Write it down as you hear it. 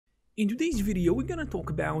In today's video, we're gonna talk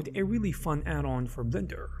about a really fun add-on for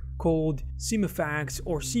Blender called SimEffects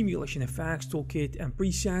or Simulation Effects Toolkit and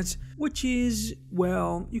Presets, which is,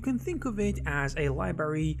 well, you can think of it as a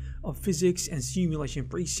library of physics and simulation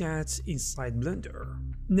presets inside Blender.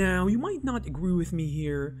 Now, you might not agree with me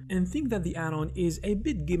here and think that the add-on is a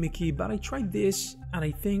bit gimmicky, but I tried this and I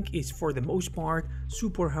think it's for the most part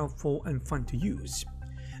super helpful and fun to use.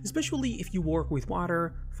 Especially if you work with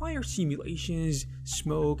water, fire simulations,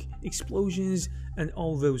 smoke, explosions, and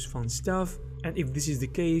all those fun stuff, and if this is the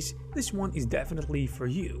case, this one is definitely for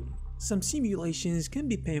you. Some simulations can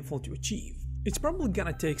be painful to achieve. It's probably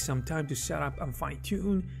gonna take some time to set up and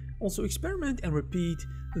fine-tune, also experiment and repeat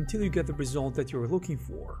until you get the result that you're looking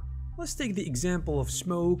for. Let's take the example of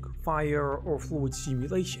smoke, fire, or fluid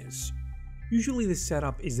simulations. Usually the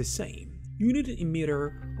setup is the same. You need an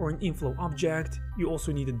emitter or an inflow object, you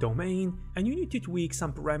also need a domain, and you need to tweak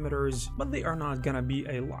some parameters, but they are not gonna be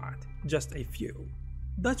a lot, just a few.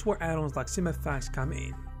 That's where add-ons like SimEffects come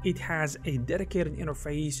in. It has a dedicated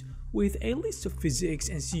interface with a list of physics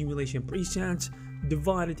and simulation presets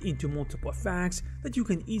divided into multiple effects that you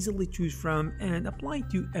can easily choose from and apply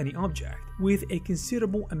to any object, with a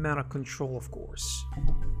considerable amount of control, of course.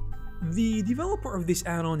 The developer of this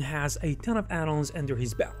add-on has a ton of add-ons under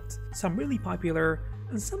his belt, some really popular,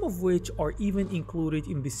 and some of which are even included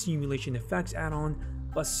in the Simulation Effects add-on,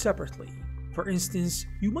 but separately. For instance,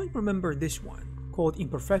 you might remember this one, called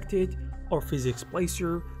Imperfected or Physics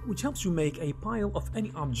Placer, which helps you make a pile of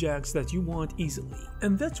any objects that you want easily.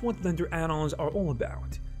 And that's what Blender add-ons are all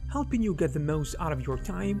about, helping you get the most out of your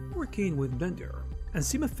time working with Blender. And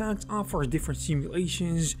SimEffects offers different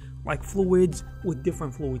simulations, like fluids with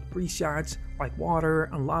different fluid presets, like water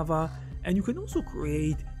and lava, and you can also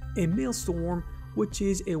create a maelstrom, which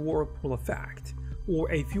is a whirlpool effect, or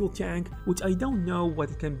a fuel tank, which I don't know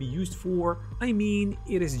what it can be used for. I mean,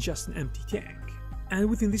 it is just an empty tank. And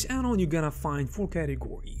within this add-on, you're gonna find 4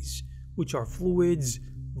 categories, which are fluids,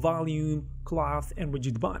 volume, cloth, and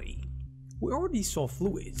rigid body. We already saw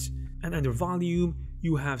fluids, and under volume,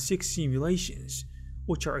 you have 6 simulations,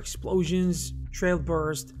 which are explosions, trail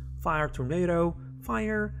burst, fire tornado,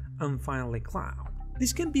 fire, and finally cloud.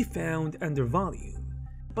 This can be found under volume,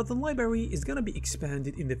 but the library is gonna be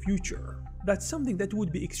expanded in the future. That's something that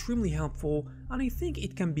would be extremely helpful, and I think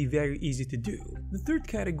it can be very easy to do. The third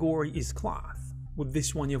category is cloth. With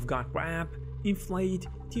this one you've got wrap, inflate,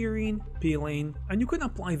 tearing, peeling, and you can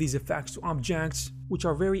apply these effects to objects, which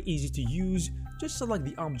are very easy to use. Just select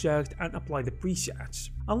the object and apply the presets.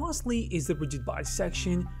 And lastly is the rigid body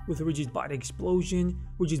section with rigid body explosion,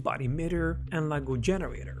 rigid body emitter, and Lego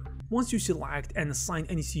generator. Once you select and assign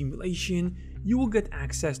any simulation, you will get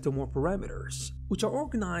access to more parameters, which are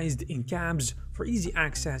organized in tabs for easy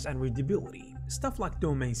access and readability. Stuff like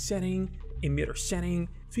domain setting, emitter setting,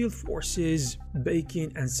 field forces,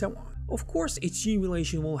 baking, and so on. Of course, each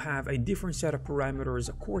simulation will have a different set of parameters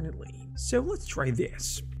accordingly. So let's try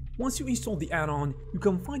this. Once you install the add-on, you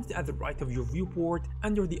can find it at the right of your viewport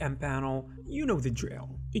under the M panel. You know the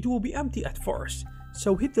drill. It will be empty at first,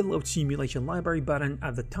 so hit the Load Simulation Library button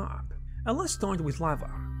at the top. And let's start with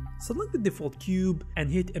lava. Select the default cube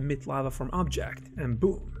and hit Emit Lava from Object, and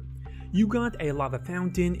boom. You got a lava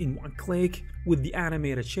fountain in one click with the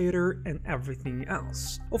animated shader and everything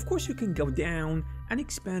else. Of course, you can go down and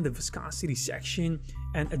expand the viscosity section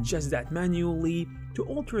and adjust that manually to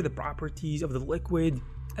alter the properties of the liquid,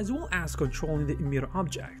 as well as controlling the emitter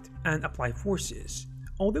object and apply forces,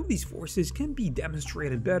 although these forces can be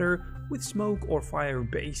demonstrated better with smoke or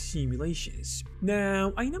fire-based simulations.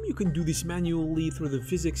 Now, I know you can do this manually through the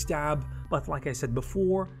physics tab, but like I said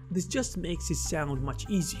before, this just makes it sound much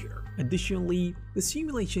easier. Additionally, the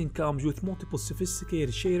simulation comes with multiple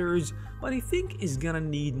sophisticated shaders, but I think it's gonna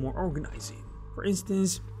need more organizing. For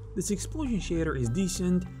instance, this explosion shader is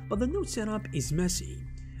decent, but the node setup is messy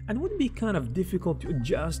and would be kind of difficult to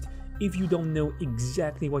adjust if you don't know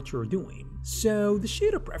exactly what you're doing. So the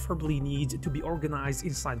shader preferably needs to be organized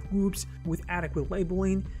inside groups with adequate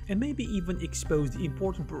labeling, and maybe even expose the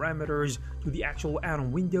important parameters to the actual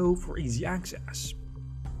add-on window for easy access.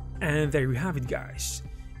 And there you have it, guys.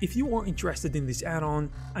 If you are interested in this add-on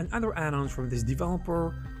and other add-ons from this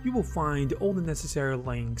developer, you will find all the necessary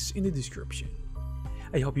links in the description.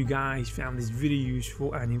 I hope you guys found this video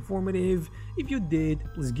useful and informative. If you did,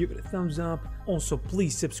 please give it a thumbs up. Also,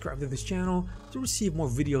 please subscribe to this channel to receive more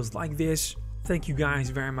videos like this. Thank you guys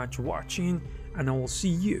very much for watching, and I will see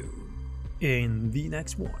you in the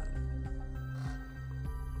next one.